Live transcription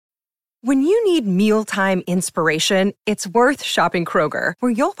When you need mealtime inspiration, it's worth shopping Kroger,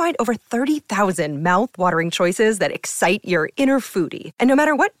 where you'll find over 30,000 mouth-watering choices that excite your inner foodie. And no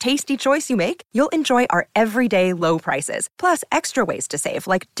matter what tasty choice you make, you'll enjoy our everyday low prices, plus extra ways to save,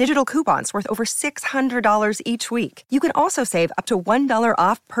 like digital coupons worth over $600 each week. You can also save up to $1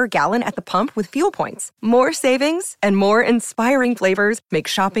 off per gallon at the pump with fuel points. More savings and more inspiring flavors make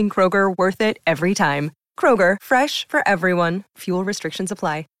shopping Kroger worth it every time. Kroger, fresh for everyone. Fuel restrictions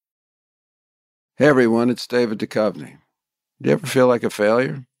apply. Hey everyone, it's David Duchovny. Do you ever feel like a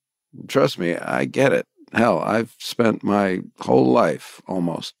failure? Trust me, I get it. Hell, I've spent my whole life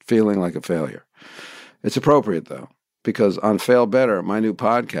almost feeling like a failure. It's appropriate, though, because on Fail Better, my new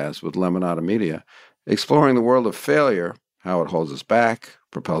podcast with Lemonada Media, exploring the world of failure, how it holds us back,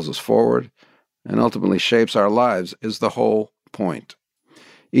 propels us forward, and ultimately shapes our lives, is the whole point.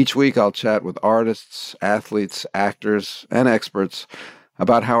 Each week I'll chat with artists, athletes, actors, and experts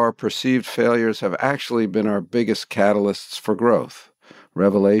about how our perceived failures have actually been our biggest catalysts for growth,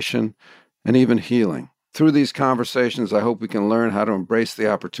 revelation, and even healing. Through these conversations, I hope we can learn how to embrace the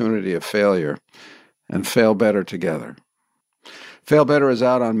opportunity of failure and fail better together. Fail Better is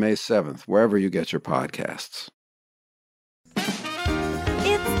out on May 7th, wherever you get your podcasts.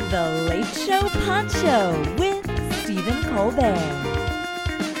 It's The Late Show Pod Show with Stephen Colbert.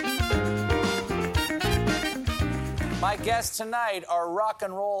 My guests tonight are Rock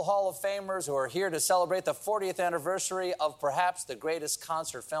and Roll Hall of Famers who are here to celebrate the 40th anniversary of perhaps the greatest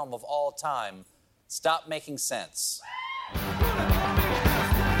concert film of all time, Stop Making Sense.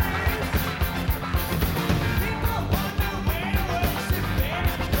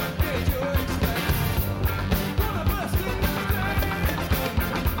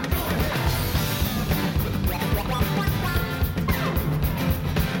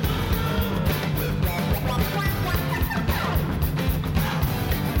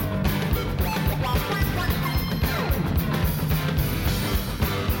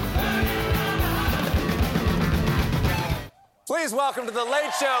 Please welcome to The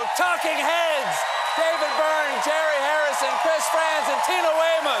Late Show, Talking Heads, David Byrne, Jerry Harrison, Chris Frantz, and Tina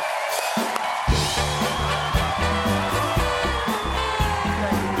Weymouth.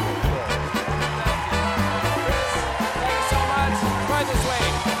 Thank you so much. Right this way.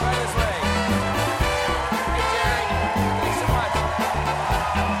 Right this way. Hey, Jerry. Thanks so much.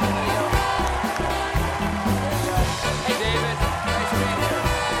 There you go. There you go. Hey, David. Thanks for being here.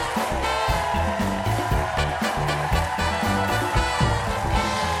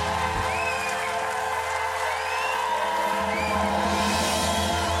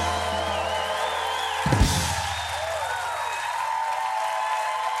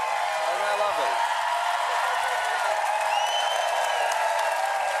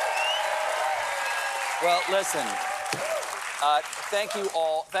 Well, listen. Thank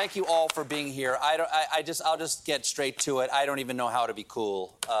you all for being here. I'll just get straight to it. I don't even know how to be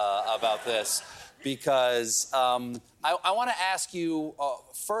cool about this because I want to ask you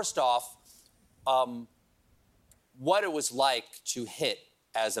first off what it was like to hit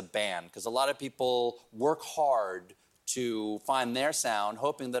as a band, because a lot of people work hard to find their sound,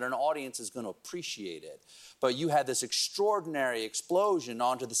 hoping that an audience is going to appreciate it. But you had this extraordinary explosion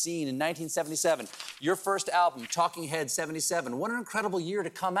onto the scene in 1977. Your first album, Talking Heads 77. What an incredible year to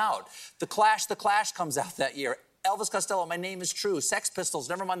come out. The Clash comes out that year. Elvis Costello, My Name Is True. Sex Pistols,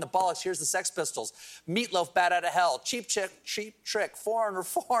 Never Mind the Bollocks, Here's the Sex Pistols. Meatloaf, Bat Out of Hell. Cheap Trick, Foreigner,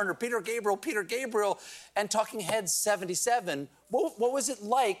 Peter Gabriel, and Talking Heads 77. What was it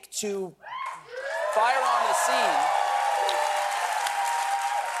like to fire on the scene?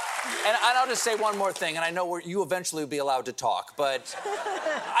 And I'll just say one more thing, and I know you eventually will be allowed to talk, but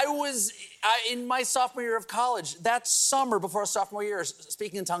in my sophomore year of college, that summer before sophomore year,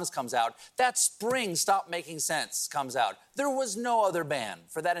 Speaking in Tongues comes out. That spring, Stop Making Sense comes out. There was no other band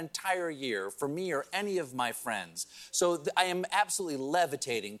for that entire year for me or any of my friends. So I am absolutely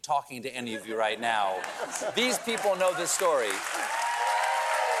levitating talking to any of you right now. These people know this story.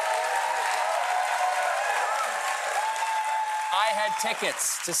 I had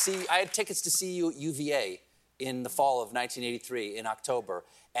tickets to see you at UVA in the fall of 1983 in October,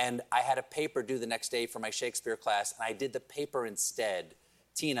 and I had a paper due the next day for my Shakespeare class, and I did the paper instead.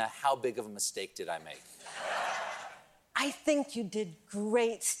 Tina, how big of a mistake did I make? I think you did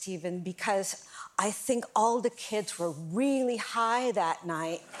great, Stephen, because I think all the kids were really high that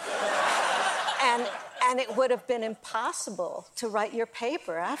night. and it would have been impossible to write your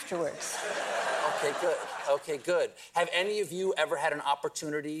paper afterwards. Okay, good. Have any of you ever had an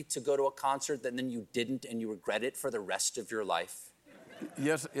opportunity to go to a concert and then you didn't and you regret it for the rest of your life?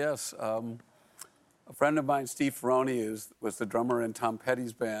 Yes. a friend of mine, Steve Ferroni, was the drummer in Tom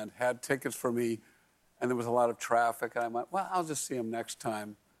Petty's band, had tickets for me, and there was a lot of traffic. And I went, well, I'll just see him next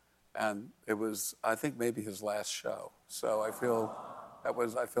time. And it was, I think, maybe his last show. So I feel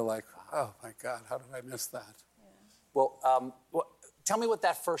like, oh my God, how did I miss that? Yeah. Well, tell me what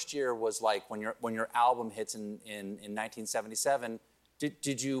that first year was like when your album hits in 1977.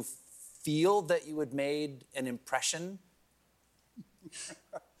 Did you feel that you had made an impression?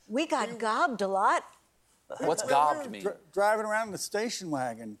 We got gobbed a lot. What's gobbed mean? Driving around in the station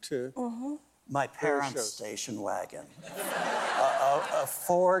wagon to my parents' station wagon. A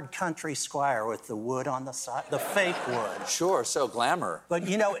Ford Country Squire with the wood on the side, the fake wood. Sure, so glamour. But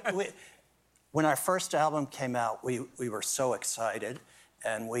you know, when our first album came out, we were so excited,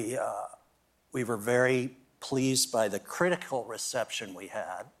 and we were very pleased by the critical reception we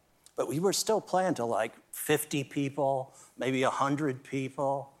had. But we were still playing to like 50 people, maybe 100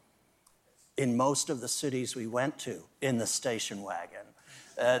 people in most of the cities we went to in the station wagon.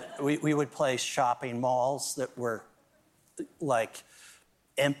 We would play shopping malls that were like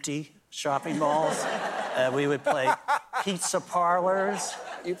empty shopping malls. We would play pizza parlors.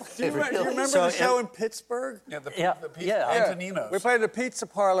 Do you remember the show in Pittsburgh? Yeah, the pizza, Antonino's. We played at a pizza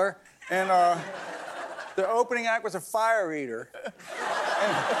parlor, and the opening act was a fire eater.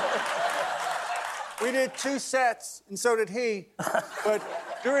 We did 2 sets, and so did he. But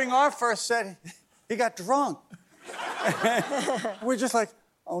during our first set, he got drunk. We're just like,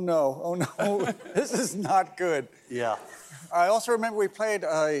 oh no, this is not good. Yeah. I also remember we played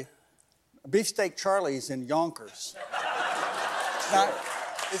a Beefsteak Charlie's in Yonkers.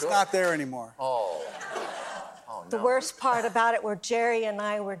 It's not there anymore. Oh, no. The worst part about it were Jerry and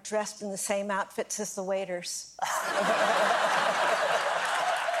I were dressed in the same outfits as the waiters.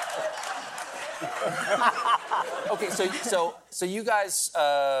 Okay, so you guys,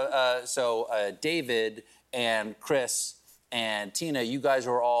 David and Chris and Tina, you guys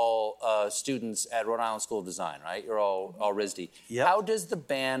are all students at Rhode Island School of Design, right? You're all RISD. Yep. How does the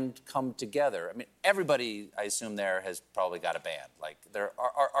band come together? I mean, everybody, I assume, there has probably got a band. Like, they're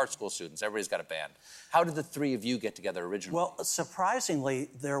art school students. Everybody's got a band. How did the three of you get together originally? Well, surprisingly,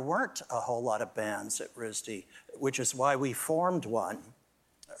 there weren't a whole lot of bands at RISD, which is why we formed one.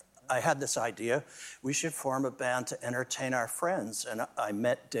 I had this idea, we should form a band to entertain our friends. And I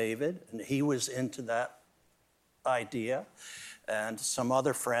met David, and he was into that idea. And some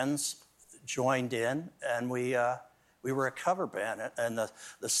other friends joined in, and we were a cover band. And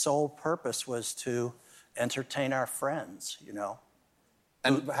the sole purpose was to entertain our friends, you know.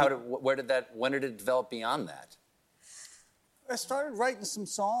 And when did it develop beyond that? I started writing some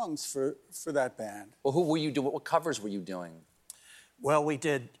songs for that band. Well, who were you doing? What covers were you doing? Well, we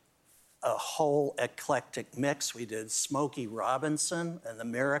did a whole eclectic mix. We did Smokey Robinson and the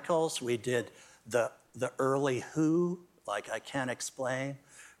Miracles. We did the early Who, like I Can't Explain.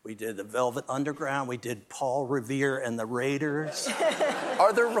 We did the Velvet Underground. We did Paul Revere and the Raiders.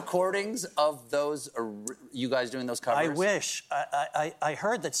 Are there recordings of those, you guys doing those covers? I wish. I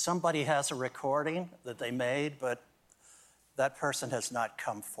heard that somebody has a recording that they made, but that person has not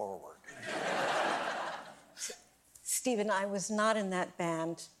come forward. Stephen, I was not in that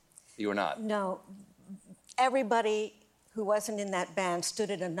band. You were not? No. Everybody who wasn't in that band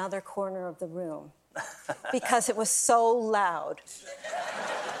stood at another corner of the room because it was so loud.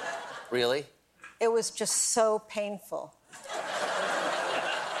 Really? It was just so painful.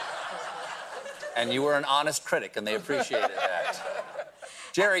 And you were an honest critic, and they appreciated that.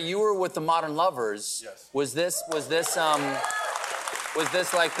 Jerry, you were with the Modern Lovers. Yes. Was this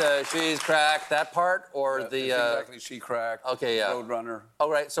like the She's Cracked, that part, or the? Exactly, She Cracked. Okay, yeah. Roadrunner. All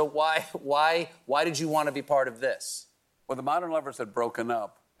right. So why did you want to be part of this? Well, the Modern Lovers had broken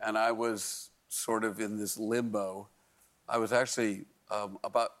up, and I was sort of in this limbo. I was actually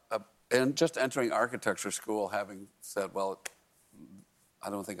and just entering architecture school, having said, well, I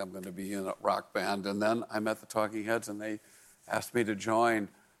don't think I'm going to be in a rock band. And then I met the Talking Heads, and they asked me to join.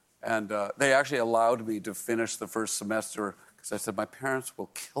 And they actually allowed me to finish the first semester because I said, my parents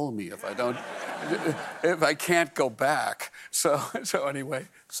will kill me if I can't go back. So anyway,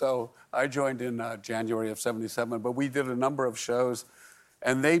 I joined in January of '77, but we did a number of shows,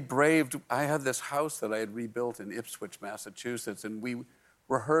 and they braved. I had this house that I had rebuilt in Ipswich, Massachusetts, and we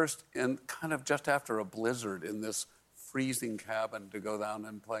rehearsed in kind of just after a blizzard in this freezing cabin to go down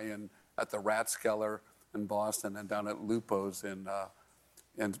and play at the Rathskeller in Boston and down at Lupo's in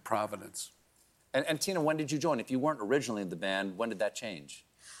Providence. And Tina, when did you join? If you weren't originally in the band, when did that change?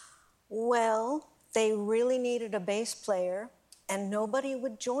 Well, they really needed a bass player, and nobody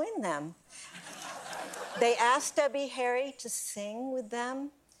would join them. They asked Debbie Harry to sing with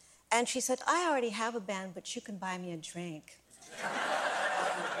them, And she said, I already have a band, but you can buy me a drink.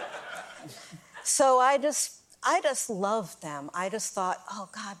 So I just loved them. I just thought, oh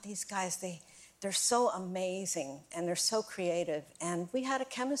God, these guys, they're so amazing and they're so creative. And we had a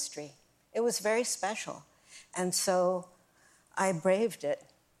chemistry. It was very special. And so I braved it,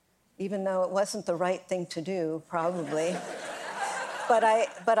 even though it wasn't the right thing to do, probably. But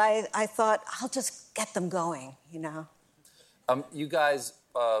I thought, I'll just get them going, you know? You guys,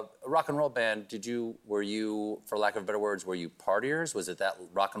 rock and roll band, were you, for lack of better words, were you partiers? Was it that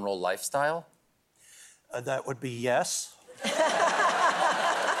rock and roll lifestyle? That would be yes.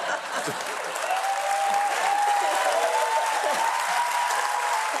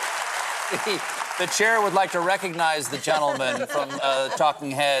 The chair would like to recognize the gentleman from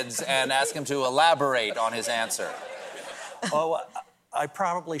Talking Heads and ask him to elaborate on his answer. Oh, I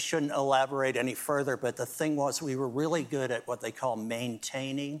probably shouldn't elaborate any further, but the thing was we were really good at what they call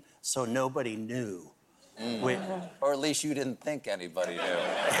maintaining, so nobody knew. Or at least you didn't think anybody knew.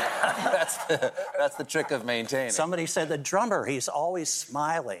 That's the trick of maintaining. Somebody said, the drummer, he's always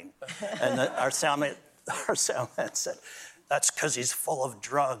smiling. And our soundman said, that's because he's full of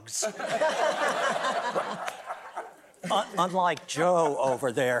drugs. Unlike Joe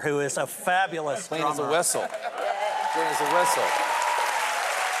over there, who is a fabulous Clean drummer. as a whistle. Clean as a whistle.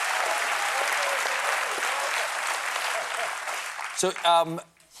 So,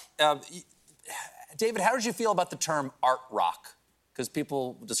 David, how did you feel about the term art rock? Because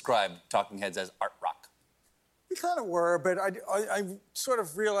people describe Talking Heads as art rock. We kind of were, but I sort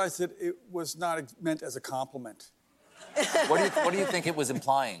of realized that it was not meant as a compliment. What do you think it was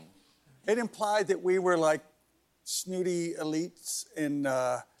implying? It implied that we were like snooty elites and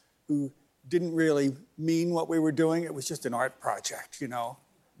who didn't really mean what we were doing. It was just an art project, you know.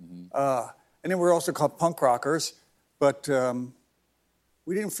 Mm-hmm. And then we're also called punk rockers, but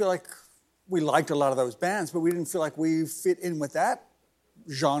we didn't feel like we liked a lot of those bands, but we didn't feel like we fit in with that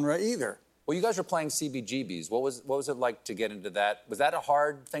genre either. Well, you guys were playing CBGBs. What was it like to get into that? Was that a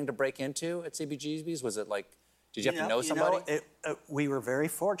hard thing to break into at CBGBs? Was it like, did you have to know somebody? We were very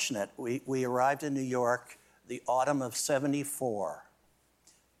fortunate. We arrived in New York the autumn of '74,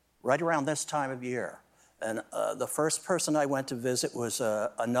 right around this time of year. And the first person I went to visit was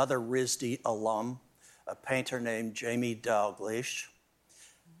another RISD alum, a painter named Jamie Dalglish.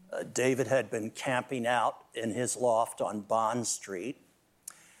 David had been camping out in his loft on Bond Street.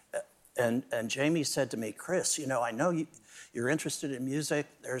 And Jamie said to me, Chris, you know, I know you're interested in music.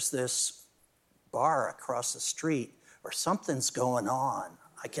 There's this bar across the street where something's going on.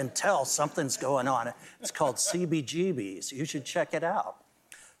 I can tell something's going on. It's called CBGB's. You should check it out.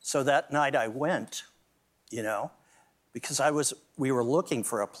 So that night I went, you know, because we were looking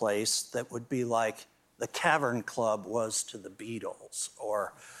for a place that would be like the Cavern Club was to the Beatles,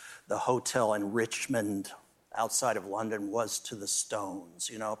 or the hotel in Richmond outside of London was to the Stones,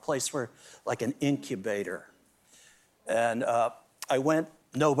 you know, a place where, like an incubator. And I went,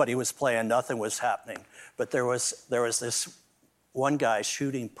 nobody was playing, nothing was happening. But there was this one guy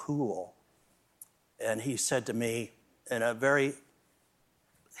shooting pool, and he said to me in a very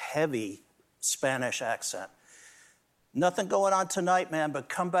heavy Spanish accent, nothing going on tonight, man, but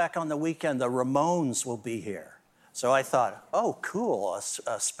come back on the weekend, the Ramones will be here. So I thought, oh, cool,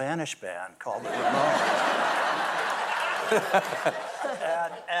 a Spanish band called the Ramones.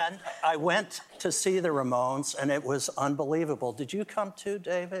 and I went to see the Ramones, and it was unbelievable. Did you come too,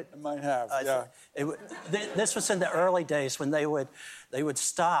 David? I might have, yeah. This was in the early days when they would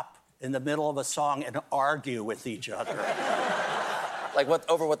stop in the middle of a song and argue with each other. Like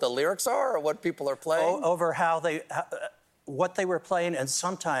over what the lyrics are, or what people are playing? Over what they were playing, and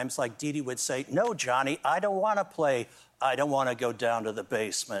sometimes, like Dee Dee would say, no, Johnny, I don't want to play, I don't want to go down to the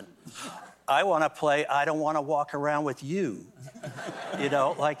basement. I want to play, I don't want to walk around with you. You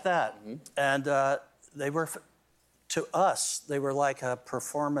know, like that. Mm-hmm. And they were, to us, they were like a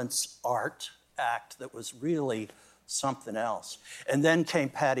performance art act that was really something else. And then came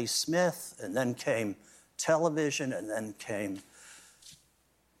Patti Smith, and then came television, and then came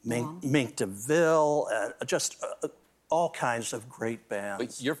Mink DeVille, just all kinds of great bands.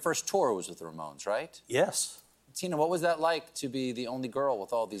 But your first tour was with the Ramones, right? Yes. Tina, what was that like to be the only girl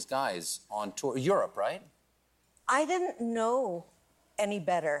with all these guys on tour? Europe, right? I didn't know any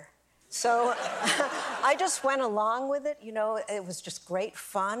better. So I just went along with it. You know, it was just great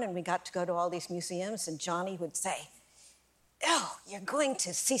fun, and we got to go to all these museums, and Johnny would say, oh, you're going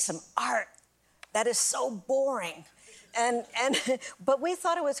to see some art. That is so boring. But we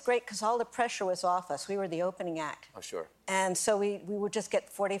thought it was great because all the pressure was off us. We were the opening act. Oh, sure. And so we would just get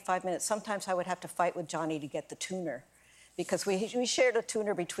 45 minutes. Sometimes I would have to fight with Johnny to get the tuner because we shared a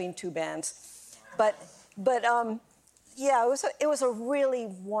tuner between two bands. But yeah, it was a really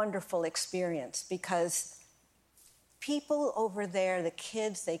wonderful experience because people over there, the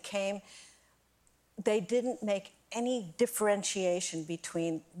kids, they came, they didn't make any differentiation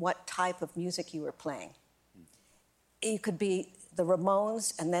between what type of music you were playing. You could be the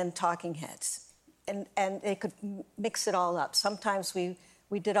Ramones and then Talking Heads. And they could mix it all up. Sometimes we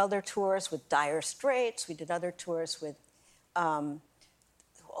did other tours with Dire Straits. We did other tours with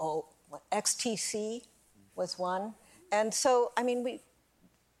XTC was one. And so, I mean,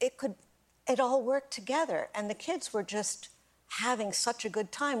 it all worked together. And the kids were just having such a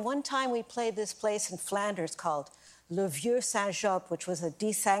good time. One time we played this place in Flanders called Le Vieux Saint-Job, which was a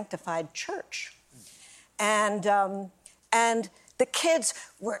desanctified church. And the kids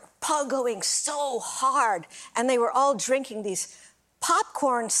were pogoing so hard, and they were all drinking these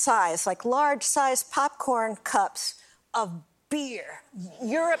popcorn-size, like large-size popcorn cups of beer,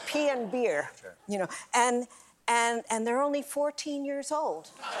 European beer, sure. You know, and they're only 14 years old.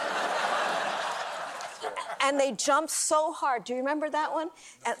 And they jumped so hard. Do you remember that one?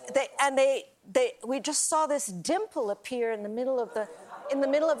 And we just saw this dimple appear in the middle of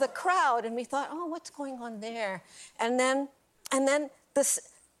the crowd, and we thought, oh, what's going on there? And then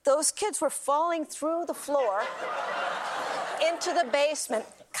those kids were falling through the floor into the basement,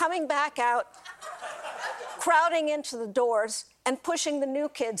 coming back out, crowding into the doors, and pushing the new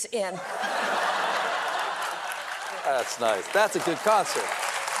kids in. That's nice. That's a good concert.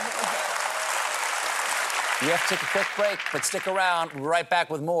 We have to take a quick break, but stick around. We'll be right back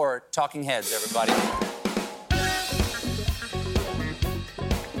with more Talking Heads, everybody.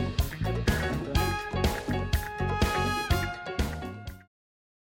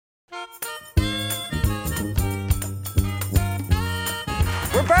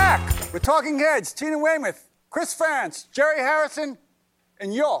 We're back with Talking Heads, Tina Weymouth, Chris Frantz, Jerry Harrison,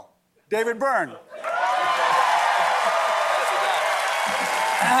 and yo, David Byrne.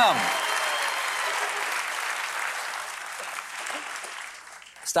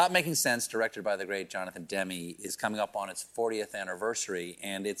 Stop Making Sense, directed by the great Jonathan Demme, is coming up on its 40th anniversary,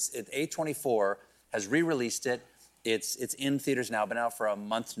 and A24 has re-released it. It's in theaters now, been out for a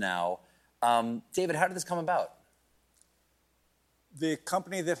month now. David, how did this come about? The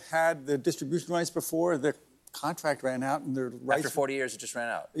company that had the distribution rights before, their contract ran out, and their rights... After 40 years, it just ran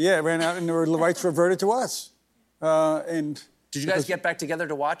out? Yeah, it ran out, and their rights reverted to us. And did you guys get back together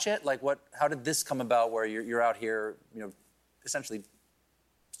to watch it? Like, how did this come about where you're out here, you know, essentially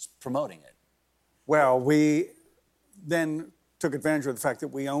promoting it? Well, we then took advantage of the fact that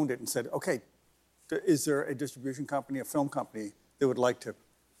we owned it and said, okay, is there a distribution company, a film company, that would like to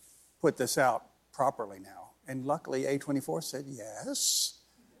put this out properly now? And luckily, A24 said, yes,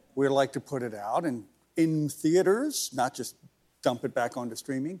 we'd like to put it out and in theaters, not just dump it back onto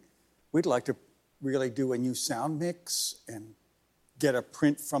streaming. We'd like to really do a new sound mix and get a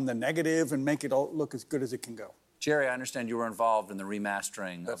print from the negative and make it all look as good as it can go. Jerry, I understand you were involved in the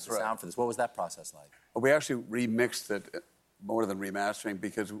remastering of the sound for this. What was that process like? Well, we actually remixed it more than remastering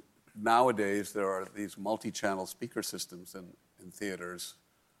because nowadays there are these multi-channel speaker systems in theaters.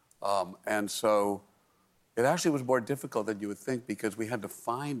 And so it actually was more difficult than you would think because we had to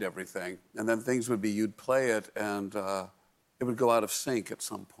find everything. And then things would be, you'd play it and it would go out of sync at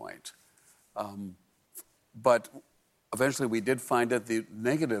some point. But eventually we did find it. The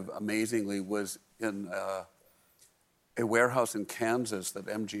negative, amazingly, was in a warehouse in Kansas that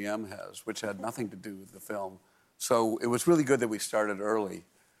MGM has, which had nothing to do with the film. So it was really good that we started early.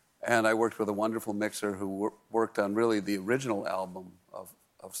 And I worked with a wonderful mixer who worked on really the original album of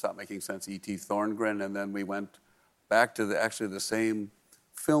Stop Making Sense, E.T. Thorngren, and then we went back to the same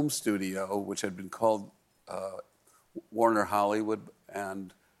film studio, which had been called Warner Hollywood,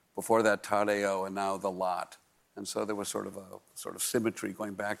 and before that Tadeo, and now The Lot. And so there was sort of symmetry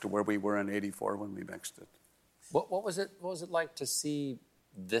going back to where we were in '84 when we mixed it. What was it like to see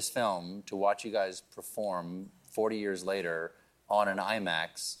this film, to watch you guys perform 40 years later on an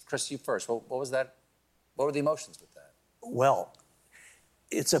IMAX? Chris, you first. What was that? What were the emotions with that? Well,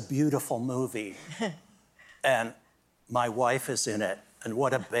 it's a beautiful movie. And my wife is in it. And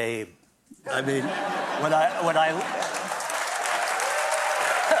what a babe. I mean, when I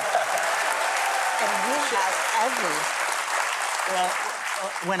And you have every... Well,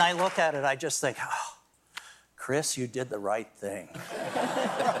 when I look at it, I just think, oh, Chris, you did the right thing.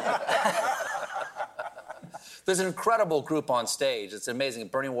 There's an incredible group on stage. It's amazing.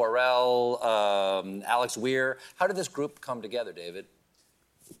 Bernie Worrell, Alex Weir. How did this group come together, David?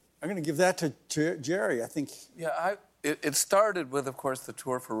 I'm going to give that to Jerry, I think. Yeah, it started with, of course, the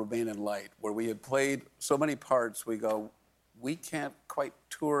tour for Remain in Light, where we had played so many parts, we go, we can't quite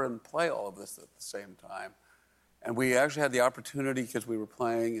tour and play all of this at the same time. And we actually had the opportunity, because we were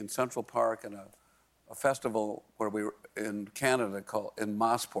playing in Central Park in a festival where we were in Canada called in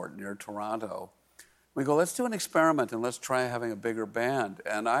Massport near Toronto. We go, let's do an experiment and let's try having a bigger band.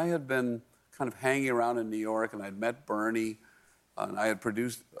 And I had been kind of hanging around in New York, and I'd met Bernie, and I had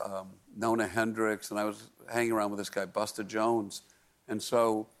produced Nona Hendryx, and I was hanging around with this guy, Busta Jones. And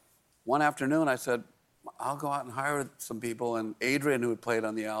so one afternoon I said, I'll go out and hire some people. And Adrian, who had played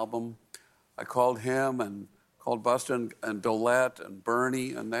on the album, I called him and called Busta and Dolette and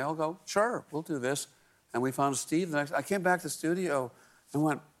Bernie, and they all go, sure, we'll do this. And we found Steve. I came back to the studio and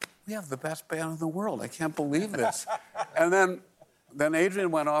went, we have the best band in the world. I can't believe this. And then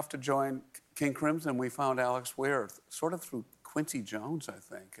Adrian went off to join King Crimson. We found Alex Weir, sort of through Quincy Jones, I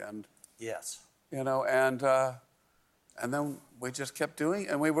think. And Yes. you know, and then we just kept doing it.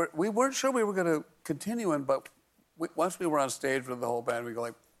 And we weren't sure we were going to continue in, but once we were on stage with the whole band, we go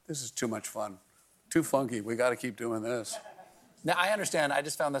like, this is too much fun, too funky. We got to keep doing this. Now, I understand. I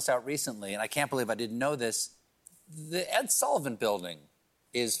just found this out recently, and I can't believe I didn't know this. The Ed Sullivan Building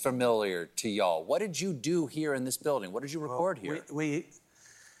is familiar to y'all. What did you do here in this building? What did you record here?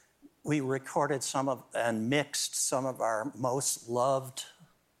 We recorded some of and mixed some of our most loved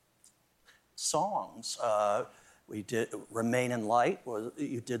songs. We did Remain in Light.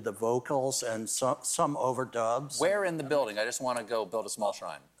 You did the vocals and some overdubs. Where in the building? I just want to go build a small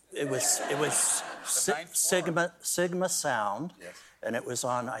shrine. It was Sigma Sound, yes. And it was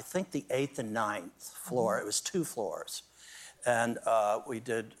on, I think, the 8th and 9th floor. It was 2 floors. And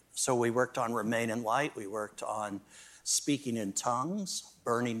we worked on Remain in Light. We worked on Speaking in Tongues,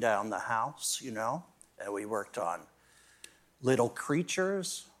 Burning Down the House, you know. And we worked on Little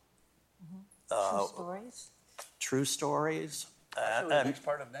Creatures. True Stories. True Stories. Actually, the next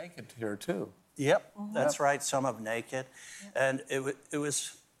part of Naked here, too. Yep, that's right, some of Naked. Yep. And it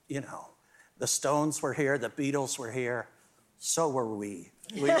was, you know, the Stones were here, the Beatles were here, so were we.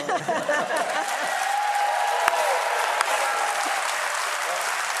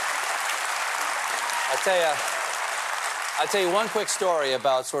 I'll tell you one quick story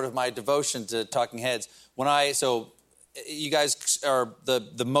about sort of my devotion to Talking Heads. You guys are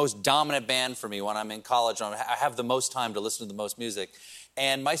the most dominant band for me when I'm in college. I have the most time to listen to the most music.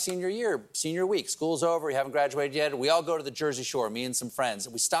 And my senior week, school's over, you haven't graduated yet, we all go to the Jersey Shore, me and some friends.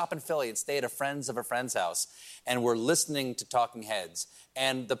 We stop in Philly and stay at a friend's house, and we're listening to Talking Heads.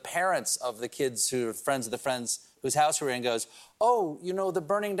 And the parents of the kids who are friends of the friends whose house we're in goes, oh, you know, the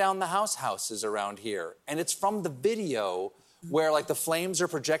Burning Down the House is around here. And it's from the video where, like, the flames are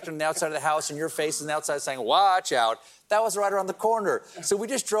projected on the outside of the house and your face is on the outside saying, watch out. That was right around the corner. So we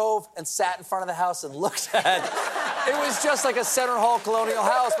just drove and sat in front of the house and looked at it. It was just like a Center Hall colonial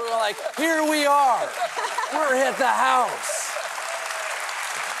house. But we were like, here we are. We're at the house.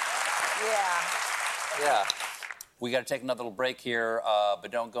 Yeah. Yeah. We got to take another little break here,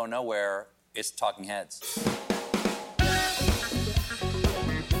 but don't go nowhere. It's Talking Heads.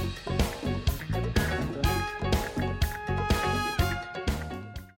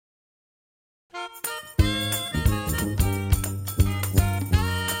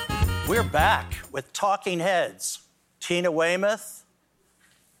 We're back with Talking Heads. Tina Weymouth,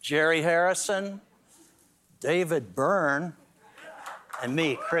 Jerry Harrison, David Byrne, and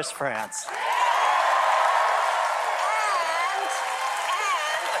me, Chris France.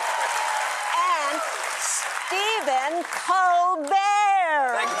 And Stephen Colbert.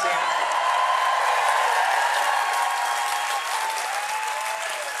 Thank you,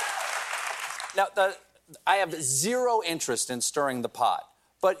 Tina. Now, I have zero interest in stirring the pot,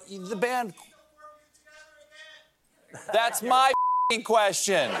 but the band... That's my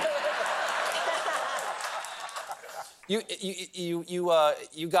question. You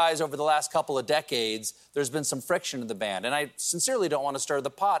guys, over the last couple of decades, there's been some friction in the band, and I sincerely don't want to stir the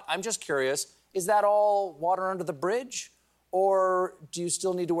pot. I'm just curious, is that all water under the bridge, or do you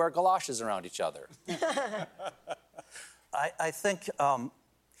still need to wear galoshes around each other? I think,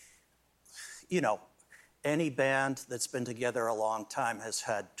 you know, any band that's been together a long time has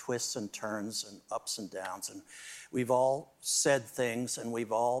had twists and turns and ups and downs, and we've all said things and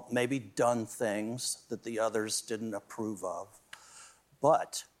we've all maybe done things that the others didn't approve of.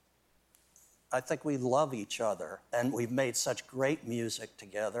 But I think we love each other, and we've made such great music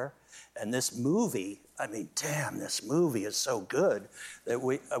together. And this movie, I mean, damn, this movie is so good that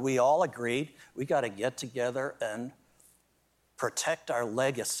we all agreed we got to get together and protect our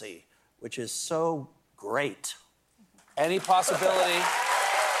legacy, which is so great. Any possibility?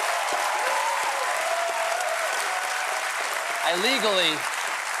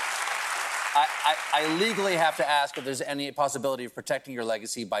 I legally have to ask if there's any possibility of protecting your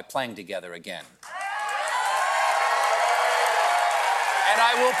legacy by playing together again. And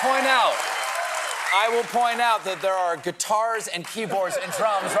I will point out that there are guitars and keyboards and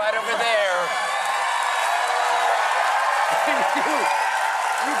drums right over there.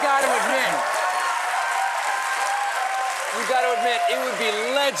 You got to admit, it would be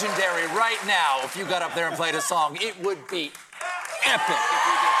legendary right now if you got up there and played a song. It would be epic if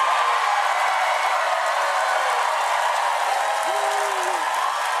you did that.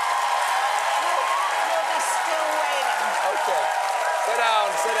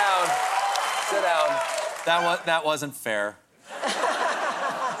 Sit down. That wasn't fair.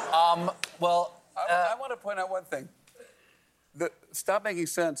 I want to point out one thing. Stop Making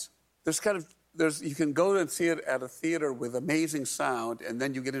Sense. You can go and see it at a theater with amazing sound, and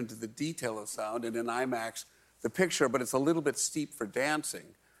then you get into the detail of sound, and in IMAX, the picture, but it's a little bit steep for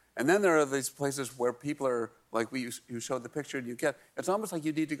dancing. And then there are these places where people are, like you showed the picture, and it's almost like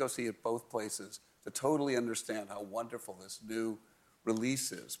you need to go see it both places to totally understand how wonderful this new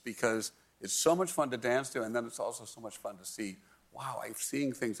release is, because it's so much fun to dance to, and then it's also so much fun to see, wow, I'm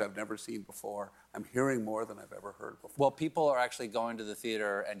seeing things I've never seen before. I'm hearing more than I've ever heard before. Well, people are actually going to the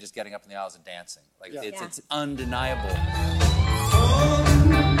theater and just getting up in the aisles and dancing. It's undeniable.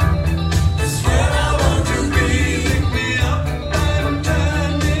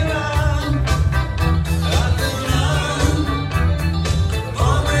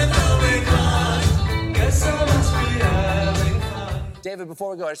 David, before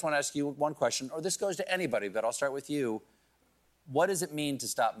we go, I just want to ask you one question, or this goes to anybody, but I'll start with you. What does it mean to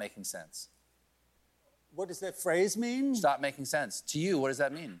stop making sense? What does that phrase mean? Stop making sense. To you, what does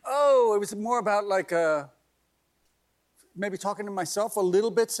that mean? Oh, it was more about maybe talking to myself a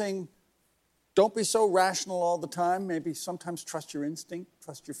little bit, saying, don't be so rational all the time. Maybe sometimes trust your instinct,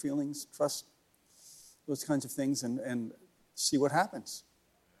 trust your feelings, trust those kinds of things, and see what happens.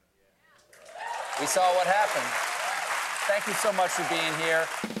 We saw what happened. Thank you so much for being here.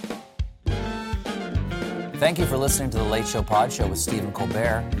 Thank you for listening to The Late Show Pod Show with Stephen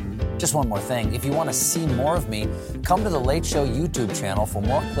Colbert. Just one more thing. If you want to see more of me, come to The Late Show YouTube channel for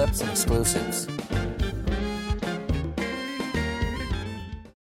more clips and exclusives.